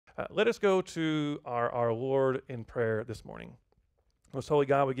Let us go to our Lord in prayer this morning. Most holy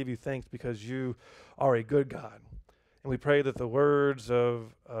God, we give you thanks because you are a good God. And we pray that the words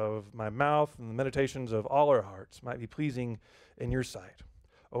of my mouth and the meditations of all our hearts might be pleasing in your sight.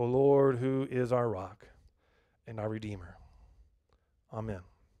 O Lord, who is our rock and our Redeemer. Amen.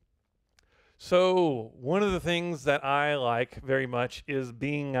 So, one of the things that I like very much is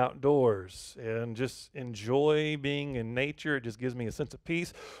being outdoors and just enjoy being in nature. It just gives me a sense of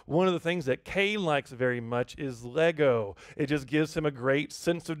peace. One of the things that Kay likes very much is Lego. It just gives him a great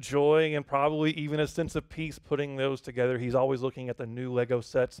sense of joy and probably even a sense of peace putting those together. He's always looking at the new Lego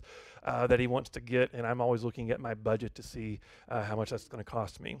sets that he wants to get, and I'm always looking at my budget to see how much that's going to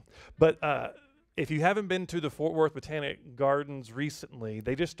cost me. But if you haven't been to the Fort Worth Botanic Gardens recently,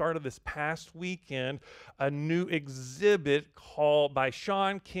 they just started this past weekend a new exhibit called by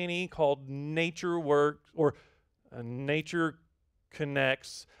Sean Kinney called Nature Works or Nature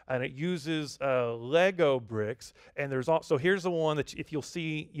Connects, and it uses Lego bricks. And there's also, here's the one that if you'll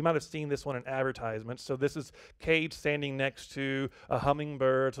see, you might have seen this one in advertisements. So this is Cade standing next to a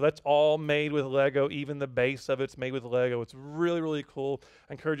hummingbird. So that's all made with Lego. Even the base of it's made with Lego. It's really, really cool.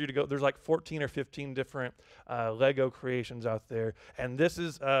 I encourage you to go. There's like 14 or 15 different Lego creations out there. And this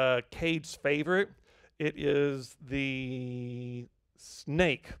is Cade's favorite. It is the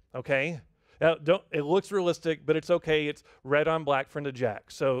snake, okay? Now, it looks realistic, but it's okay. It's red on black, friend of Jack.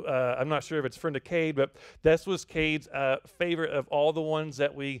 So I'm not sure if it's friend of Cade, but this was Cade's favorite of all the ones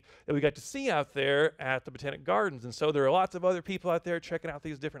that we got to see out there at the Botanic Gardens. And so there are lots of other people out there checking out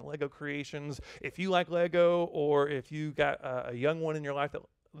these different Lego creations. If you like Lego, or if you got a young one in your life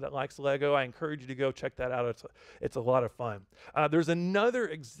that likes Lego, I encourage you to go check that out. It's a lot of fun. There's another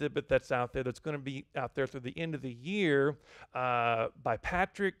exhibit that's out there that's going to be out there through the end of the year by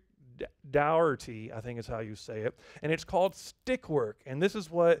Patrick Dougherty, I think is how you say it, and it's called Stickwork. And this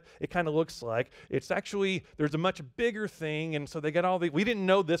is what it kind of looks like. It's actually, there's a much bigger thing, and so they got all the, we didn't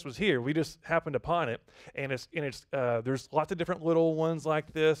know this was here, we just happened upon it. And there's lots of different little ones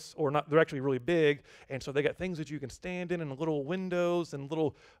like this, or not, they're actually really big, and so they got things that you can stand in, and little windows and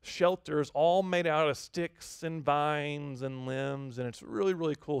little shelters all made out of sticks and vines and limbs, and it's really,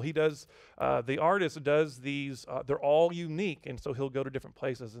 really cool. He does, the artist does these, they're all unique, and so he'll go to different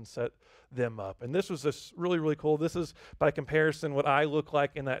places and set them up. And this was just really, really cool. This is, by comparison, what I look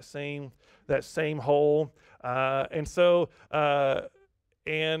like in that same hole. And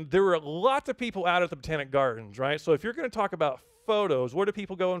there were lots of people out at the Botanic Gardens, right? So if you're going to talk about photos, where do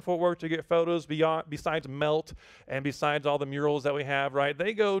people go in Fort Worth to get photos besides Melt and besides all the murals that we have, right?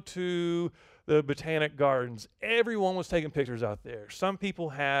 They go to the Botanic Gardens. Everyone was taking pictures out there. Some people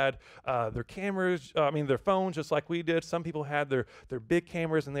had their cameras, their phones, just like we did. Some people had their big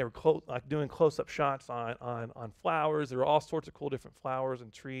cameras, and they were like doing close-up shots on flowers. There were all sorts of cool different flowers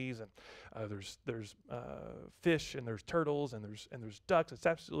and trees, and there's fish, and there's turtles, and there's ducks. It's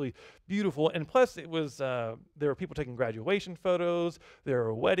absolutely beautiful. And plus, it was there were people taking graduation photos. There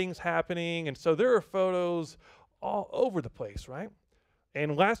were weddings happening, and so there are photos all over the place, right?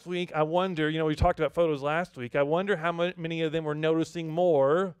 And last week, I wonder, we talked about photos last week. I wonder how many of them were noticing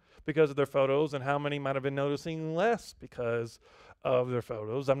more because of their photos, and how many might have been noticing less because of their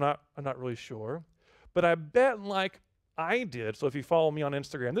photos. I'm not really sure. But I bet like I did, so if you follow me on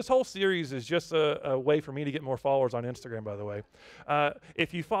Instagram, this whole series is just a way for me to get more followers on Instagram, by the way.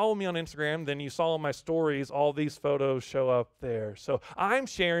 If you follow me on Instagram, then you saw in my stories, all these photos show up there. So I'm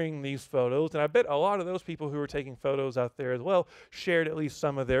sharing these photos, and I bet a lot of those people who were taking photos out there as well shared at least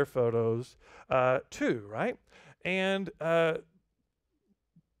some of their photos too, right? And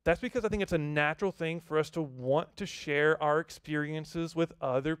that's because I think it's a natural thing for us to want to share our experiences with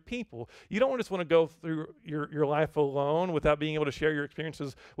other people. You don't just want to go through your life alone without being able to share your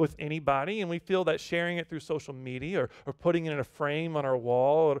experiences with anybody. And we feel that sharing it through social media or putting it in a frame on our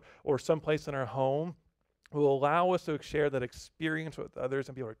wall or someplace in our home will allow us to share that experience with others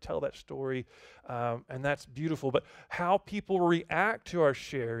and be able to tell that story. And that's beautiful. But how people react to our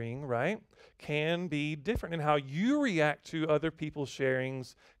sharing, right, can be different. And how you react to other people's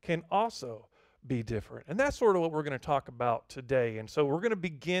sharings can also be different. And that's sort of what we're going to talk about today. And so we're going to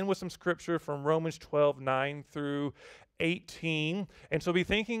begin with some scripture from Romans 12:9 through 18. And so be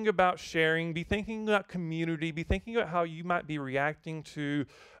thinking about sharing, be thinking about community, be thinking about how you might be reacting to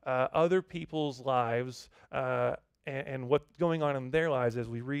other people's lives and what's going on in their lives as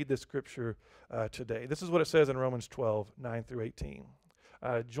we read this scripture today. This is what it says in Romans 12:9 through 18.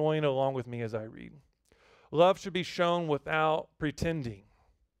 Join along with me as I read. Love should be shown without pretending.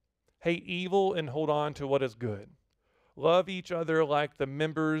 Hate evil and hold on to what is good. Love each other like the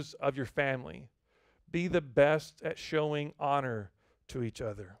members of your family. Be the best at showing honor to each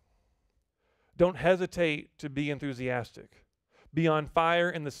other. Don't hesitate to be enthusiastic. Be on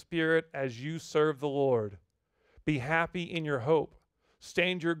fire in the Spirit as you serve the Lord. Be happy in your hope.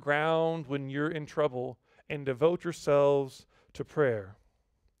 Stand your ground when you're in trouble, and devote yourselves to prayer.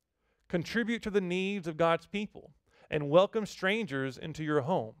 Contribute to the needs of God's people and welcome strangers into your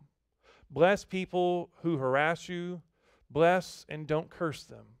home. Bless people who harass you. Bless and don't curse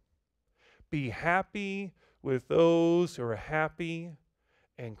them. Be happy with those who are happy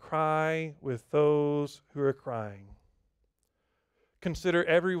and cry with those who are crying. Consider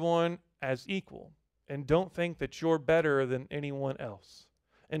everyone as equal and don't think that you're better than anyone else.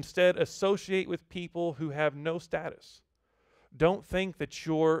 Instead, associate with people who have no status. Don't think that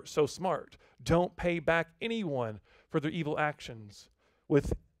you're so smart. Don't pay back anyone for their evil actions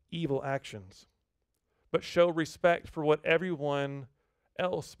with evil actions, but show respect for what everyone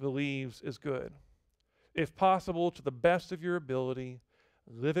else believes is good. If possible, to the best of your ability,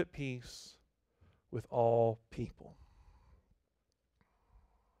 live at peace with all people.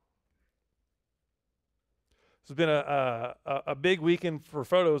 It's been a big weekend for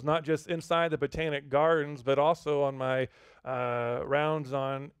photos, not just inside the Botanic Gardens, but also on my rounds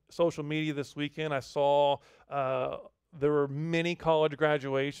on social media this weekend. I saw there were many college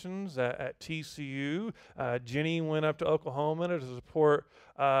graduations at TCU. Jenny went up to Oklahoma to support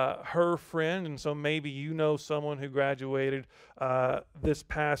her friend, and so maybe you know someone who graduated this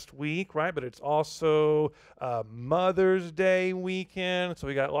past week, right? But it's also Mother's Day weekend, so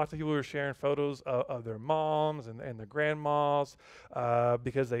we got lots of people who are sharing photos of their moms and their grandmas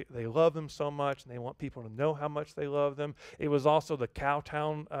because they love them so much, and they want people to know how much they love them. It was also the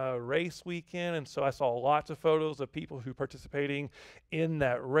Cowtown race weekend, and so I saw lots of photos of people who participating in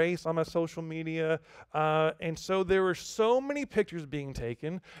that race on my social media, and so there were so many pictures being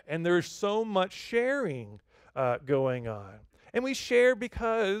taken, and there's so much sharing going on. And we share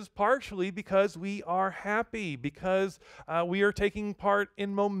partially because we are happy, because we are taking part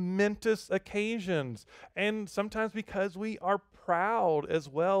in momentous occasions, and sometimes because we are proud as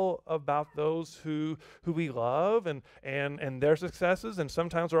well about those who we love and their successes, and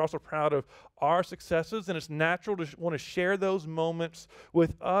sometimes we're also proud of our successes, and it's natural to want to share those moments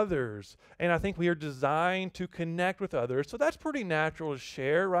with others. And I think we are designed to connect with others, so that's pretty natural to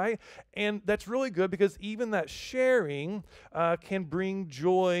share, right? And that's really good because even that sharing can bring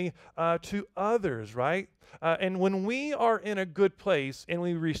joy to others, right? And when we are in a good place and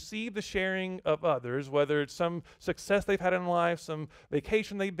we receive the sharing of others, whether it's some success they've had in life, some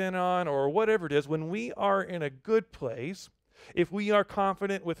vacation they've been on, or whatever it is, when we are in a good place, if we are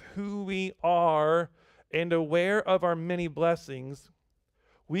confident with who we are and aware of our many blessings,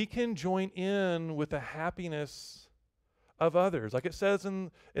 we can join in with the happiness of others. Like it says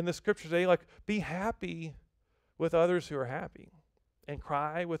in the scripture today, like, be happy with others who are happy and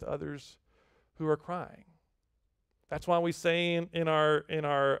cry with others who are crying. That's why we say in our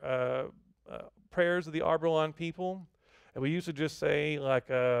prayers of the Arborlawn people, and we used to just say, like,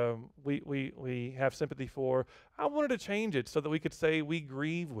 we have sympathy for. I wanted to change it so that we could say we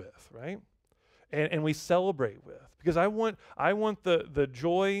grieve with, right? And we celebrate with. Because I want the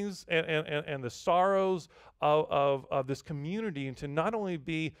joys and the sorrows of this community to not only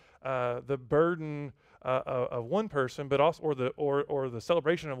be the burden of one person, but also or the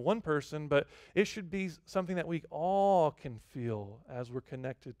celebration of one person, but it should be something that we all can feel as we're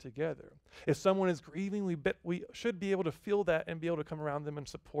connected together. If someone is grieving, we should be able to feel that and be able to come around them and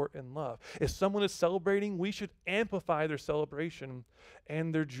support and love. If someone is celebrating, we should amplify their celebration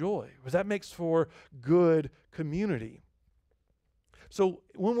and their joy, because that makes for good community. So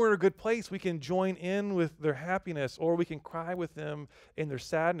when we're in a good place, we can join in with their happiness, or we can cry with them in their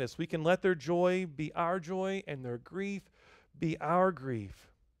sadness. We can let their joy be our joy and their grief be our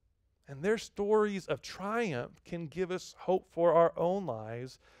grief. And their stories of triumph can give us hope for our own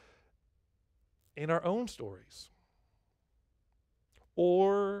lives in our own stories.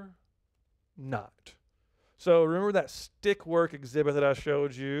 Or not. So remember that stick work exhibit that I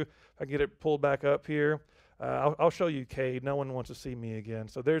showed you? If I get it pulled back up here. I'll show you Cade. No one wants to see me again.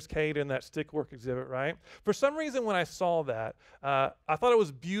 So there's Cade in that stick work exhibit, right? For some reason, when I saw that, I thought it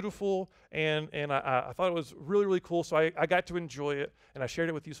was beautiful, and I thought it was really, really cool. So I got to enjoy it, and I shared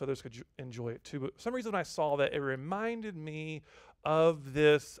it with you so others could enjoy it too. But for some reason, when I saw that, it reminded me of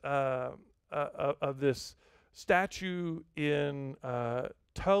this statue in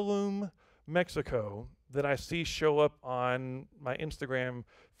Tulum, Mexico, that I see show up on my Instagram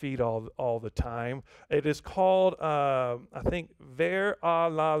feed all the time. It is called, I think, Ver a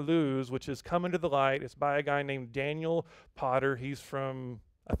la Luz, which is Come Into the Light. It's by a guy named Daniel Potter. He's from,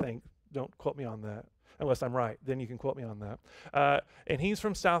 I think, don't quote me on that. unless I'm right. Then you can quote me on that. And he's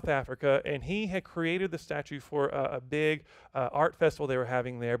from South Africa, and he had created the statue for a big art festival they were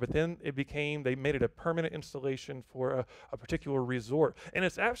having there, but then they made it a permanent installation for a particular resort. And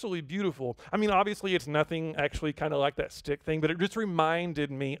it's absolutely beautiful. I mean, obviously it's nothing actually kind of like that stick thing, but it just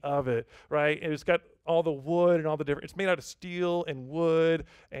reminded me of it, right? And it's got all the wood and all the different, it's made out of steel and wood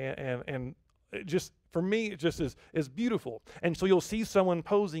and it just, for me, it just is beautiful. And so you'll see someone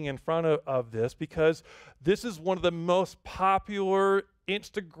posing in front of this because this is one of the most popular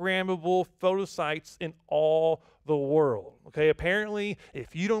Instagrammable photo sites in all the world. Okay, apparently,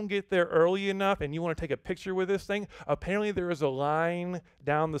 if you don't get there early enough and you want to take a picture with this thing, apparently there is a line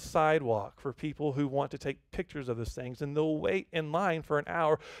down the sidewalk for people who want to take pictures of these things, and they'll wait in line for an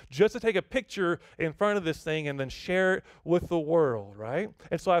hour just to take a picture in front of this thing and then share it with the world, right?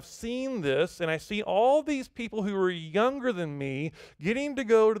 And so I've seen this, and I see all these people who are younger than me getting to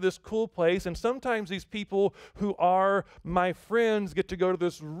go to this cool place, and sometimes these people who are my friends get to go to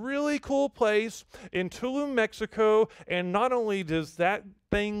this really cool place in Tulum, Mexico, and not only does that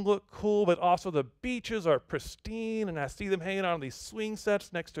thing look cool, but also the beaches are pristine, and I see them hanging out on these swing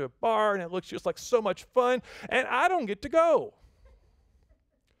sets next to a bar, and it looks just like so much fun, and I don't get to go.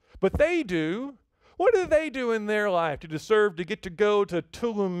 But they do. What do they do in their life to deserve to get to go to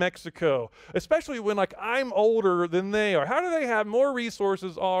Tulum, Mexico? Especially when, like, I'm older than they are. How do they have more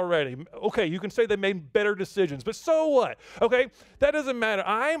resources already? Okay, you can say they made better decisions, but so what? Okay, that doesn't matter.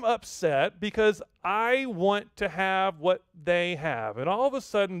 I'm upset because I want to have what they have. And all of a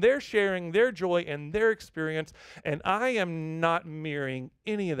sudden, they're sharing their joy and their experience, and I am not mirroring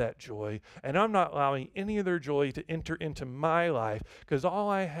any of that joy, and I'm not allowing any of their joy to enter into my life because all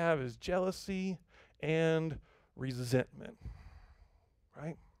I have is jealousy and resentment,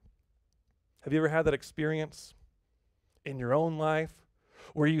 right? Have you ever had that experience in your own life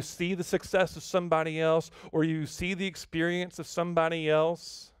where you see the success of somebody else or you see the experience of somebody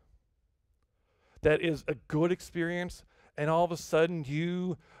else that is a good experience, and all of a sudden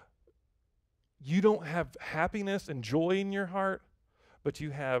you don't have happiness and joy in your heart, but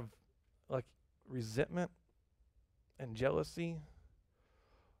you have like resentment and jealousy?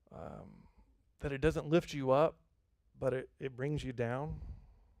 That it doesn't lift you up, but it brings you down.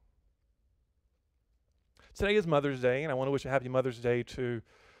 Today is Mother's Day, and I want to wish a happy Mother's Day to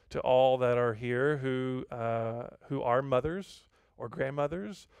all that are here who are mothers or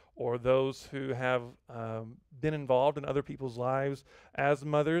grandmothers or those who have been involved in other people's lives as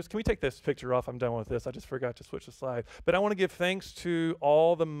mothers. Can we take this picture off? I'm done with this. I just forgot to switch the slide. But I want to give thanks to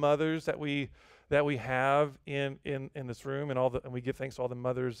all the mothers that we have in this room, and we give thanks to all the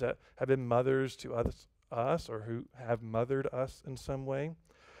mothers that have been mothers to us or who have mothered us in some way.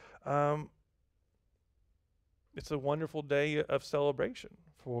 It's a wonderful day of celebration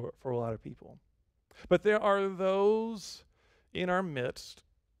for a lot of people. But there are those in our midst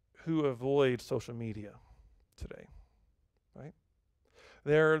who avoid social media today, right?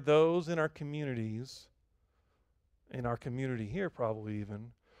 There are those in our communities, in our community here probably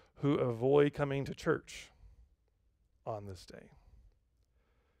even, who avoid coming to church on this day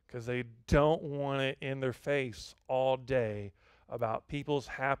because they don't want it in their face all day about people's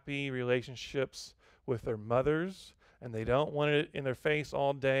happy relationships with their mothers, and they don't want it in their face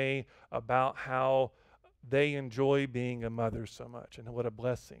all day about how they enjoy being a mother so much and what a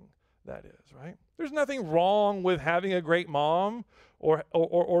blessing that is, right? There's nothing wrong with having a great mom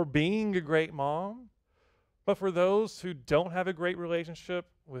or being a great mom. But for those who don't have a great relationship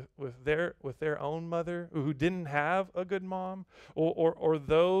with their own mother, who didn't have a good mom, or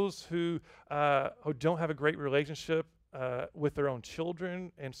those who don't have a great relationship with their own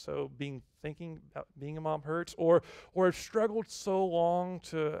children, and so thinking about being a mom hurts, or have struggled so long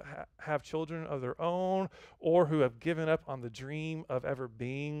to have children of their own, or who have given up on the dream of ever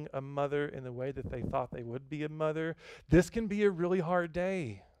being a mother in the way that they thought they would be a mother, this can be a really hard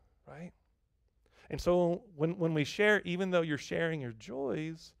day, right? And so when we share, even though you're sharing your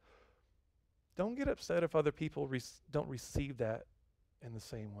joys, don't get upset if other people don't receive that in the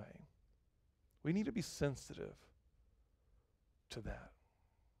same way. We need to be sensitive to that.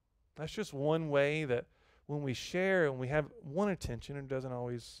 That's just one way that when we share and we have one intention, it doesn't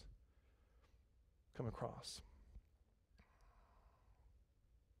always come across.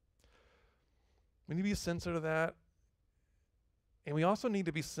 We need to be sensitive to that. And we also need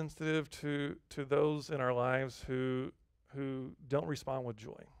to be sensitive to those in our lives who don't respond with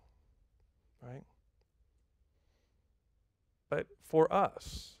joy, right? But for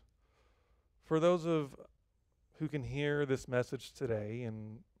us, for those who can hear this message today,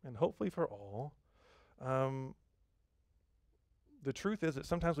 and hopefully for all, the truth is that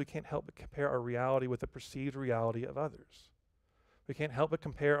sometimes we can't help but compare our reality with the perceived reality of others. We can't help but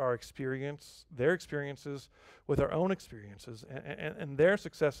compare our experience, their experiences, with our own experiences, and their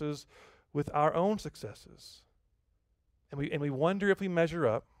successes with our own successes. And we wonder if we measure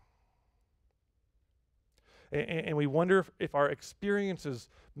up, and we wonder if our experiences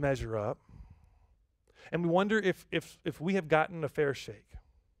measure up, and we wonder if we have gotten a fair shake.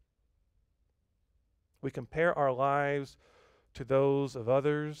 We compare our lives to those of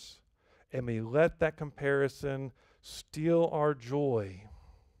others, and we let that comparison steal our joy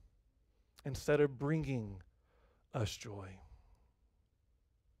instead of bringing us joy.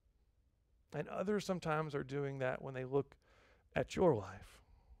 And others sometimes are doing that when they look at your life.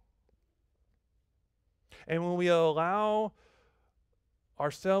 And when we allow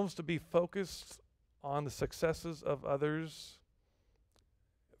ourselves to be focused on the successes of others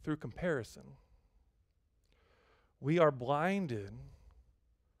through comparison, we are blinded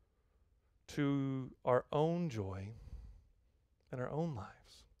to our own joy in our own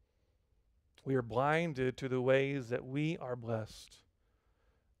lives. We are blinded to the ways that we are blessed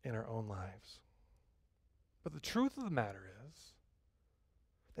in our own lives. But the truth of the matter is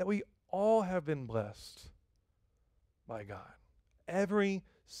that we all have been blessed by God. Every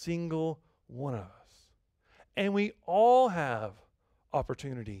single one of us. And we all have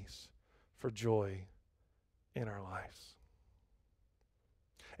opportunities for joy in our lives.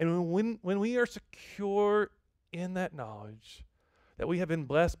 And when we are secure in that knowledge that we have been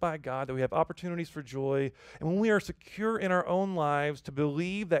blessed by God, that we have opportunities for joy, and when we are secure in our own lives to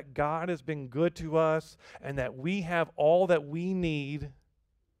believe that God has been good to us and that we have all that we need,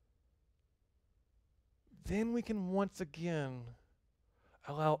 then we can once again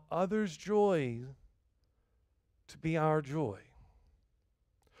allow others' joy to be our joy.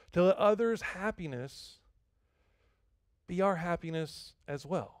 To let others' happiness be our happiness as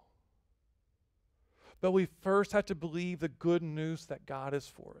well. But we first have to believe the good news that God is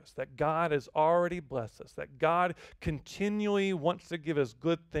for us, that God has already blessed us, that God continually wants to give us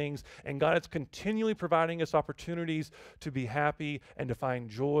good things, and God is continually providing us opportunities to be happy and to find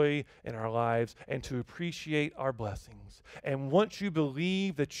joy in our lives and to appreciate our blessings. And once you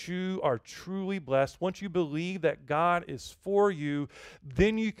believe that you are truly blessed, once you believe that God is for you,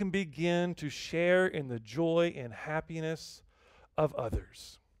 then you can begin to share in the joy and happiness of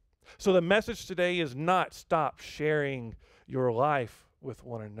others. So the message today is not stop sharing your life with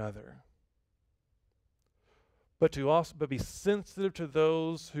one another, but be sensitive to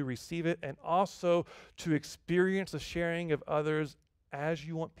those who receive it, and also to experience the sharing of others as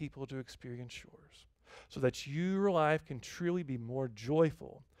you want people to experience yours, so that your life can truly be more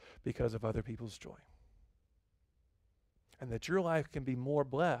joyful because of other people's joy, and that your life can be more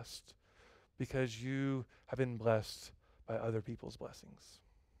blessed because you have been blessed by other people's blessings.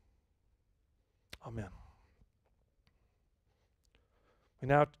 Amen. We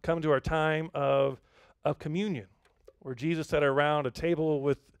now come to our time of communion, where Jesus sat around a table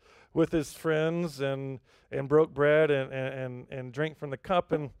with his friends and broke bread and drank from the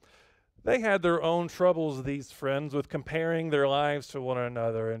cup. And they had their own troubles, these friends, with comparing their lives to one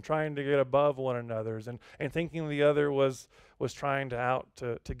another and trying to get above one another's and thinking the other was trying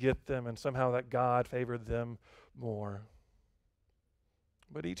to get them, and somehow that God favored them more.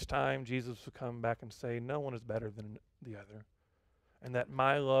 But each time Jesus would come back and say, no one is better than the other, and that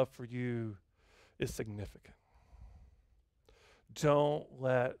my love for you is significant. Don't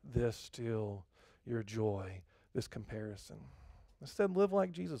let this steal your joy, this comparison. Instead, live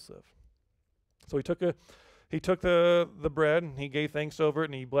like Jesus lived. So he took the bread, and he gave thanks over it,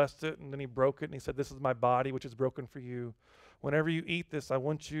 and he blessed it, and then he broke it, and he said, this is my body, which is broken for you. Whenever you eat this, I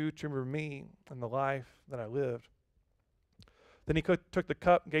want you to remember me and the life that I lived. Then he took the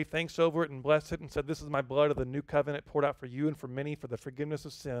cup, gave thanks over it, and blessed it, and said, this is my blood of the new covenant poured out for you and for many for the forgiveness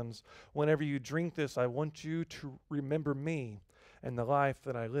of sins. Whenever you drink this, I want you to remember me and the life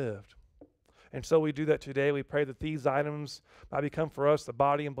that I lived. And so we do that today. We pray that these items might become for us the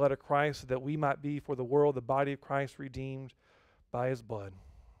body and blood of Christ, so that we might be for the world the body of Christ redeemed by his blood.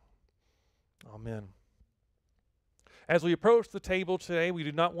 Amen. As we approach the table today, we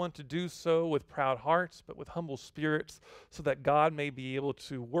do not want to do so with proud hearts, but with humble spirits, so that God may be able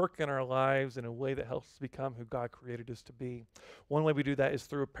to work in our lives in a way that helps us become who God created us to be. One way we do that is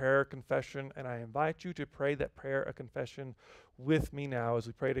through a prayer confession, and I invite you to pray that prayer of confession with me now as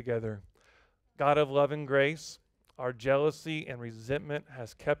we pray together. God of love and grace, our jealousy and resentment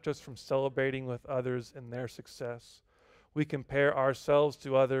has kept us from celebrating with others in their success. We compare ourselves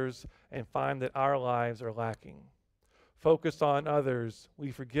to others and find that our lives are lacking. Focused on others,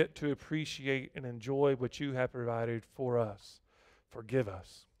 we forget to appreciate and enjoy what you have provided for us. forgive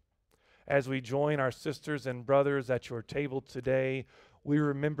us. As we join our sisters and brothers at your table today, we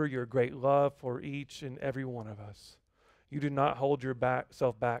remember your great love for each and every one of us. You do not hold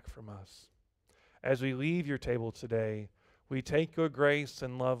yourself back from us. As we leave your table today, we take your grace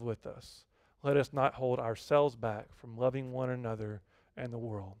and love with us. Let us not hold ourselves back from loving one another and the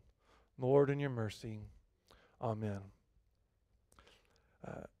world. Lord, in your mercy, amen.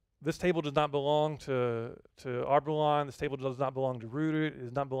 This table does not belong to Arbelon. This table does not belong to Rooted. It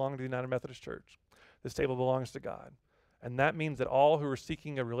does not belong to the United Methodist Church. This table belongs to God. And that means that all who are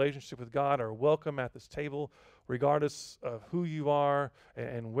seeking a relationship with God are welcome at this table, regardless of who you are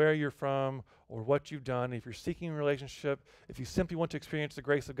and where you're from or what you've done. If you're seeking a relationship, if you simply want to experience the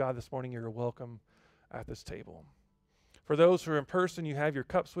grace of God this morning, you're welcome at this table. For those who are in person, you have your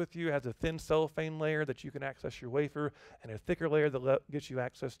cups with you. It has a thin cellophane layer that you can access your wafer and a thicker layer that gets you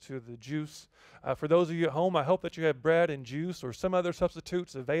access to the juice. For those of you at home, I hope that you have bread and juice or some other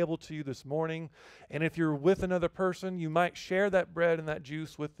substitutes available to you this morning. And if you're with another person, you might share that bread and that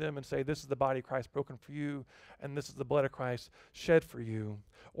juice with them and say, this is the body of Christ broken for you, and this is the blood of Christ shed for you.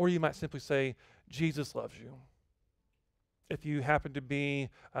 Or you might simply say, Jesus loves you. If you happen to be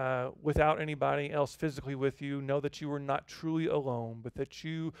without anybody else physically with you, know that you are not truly alone, but that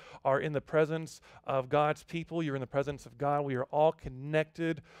you are in the presence of God's people. You're in the presence of God. We are all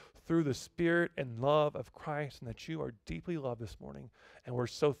connected through the Spirit and love of Christ, and that you are deeply loved this morning. And we're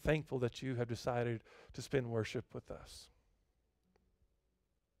so thankful that you have decided to spend worship with us.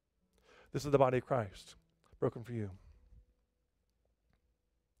 This is the body of Christ, broken for you.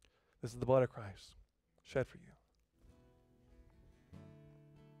 This is the blood of Christ, shed for you.